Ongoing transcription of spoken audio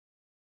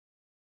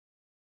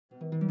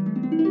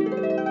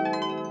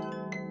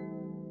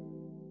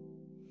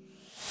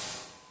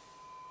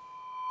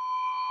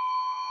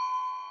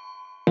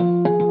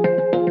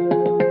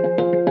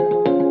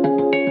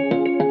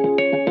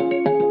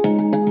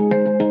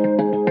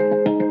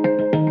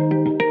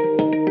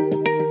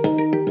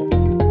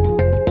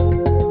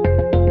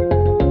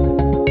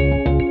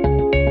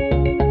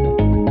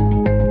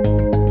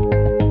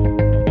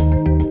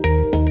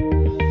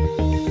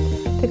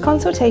The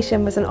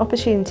consultation was an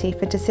opportunity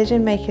for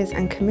decision makers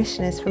and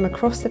commissioners from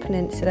across the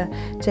peninsula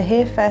to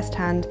hear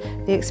firsthand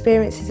the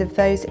experiences of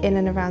those in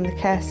and around the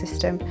care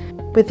system,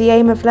 with the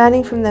aim of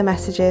learning from their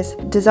messages,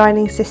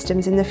 designing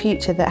systems in the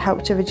future that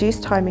help to reduce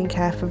time in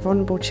care for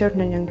vulnerable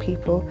children and young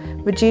people,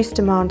 reduce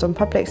demand on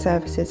public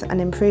services and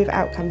improve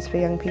outcomes for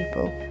young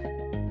people.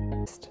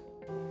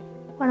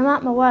 When I'm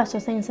at my worst or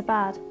things are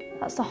bad,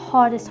 that's the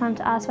hardest time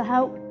to ask for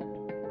help.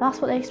 That's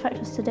what they expect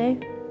us to do.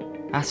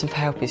 Asking for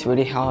help is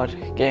really hard.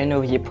 Getting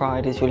over your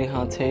pride is really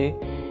hard too.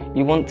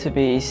 You want to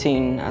be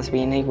seen as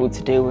being able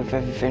to deal with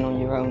everything on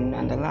your own,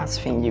 and the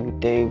last thing you would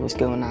do was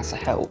go and ask for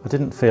help. I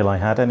didn't feel I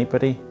had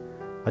anybody.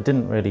 I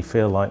didn't really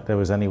feel like there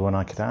was anyone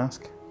I could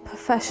ask.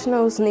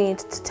 Professionals need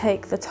to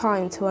take the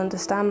time to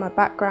understand my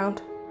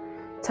background,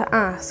 to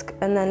ask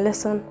and then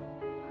listen.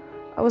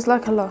 I was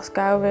like a lost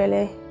girl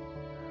really.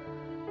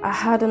 I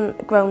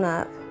hadn't grown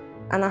up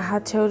and I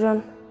had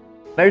children.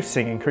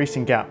 Noticing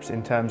increasing gaps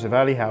in terms of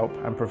early help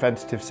and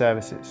preventative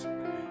services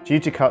due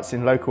to cuts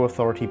in local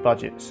authority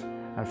budgets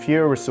and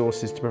fewer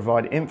resources to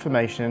provide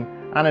information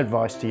and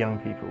advice to young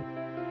people.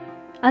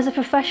 As a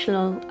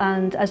professional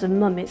and as a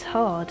mum, it's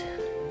hard.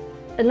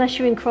 Unless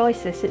you're in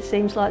crisis, it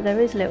seems like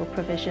there is little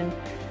provision.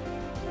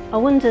 I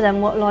wonder then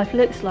what life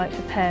looks like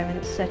for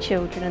parents, their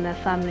children and their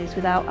families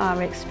without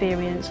our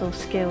experience or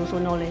skills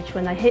or knowledge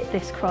when they hit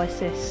this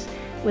crisis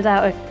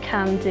without a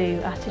can-do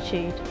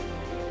attitude.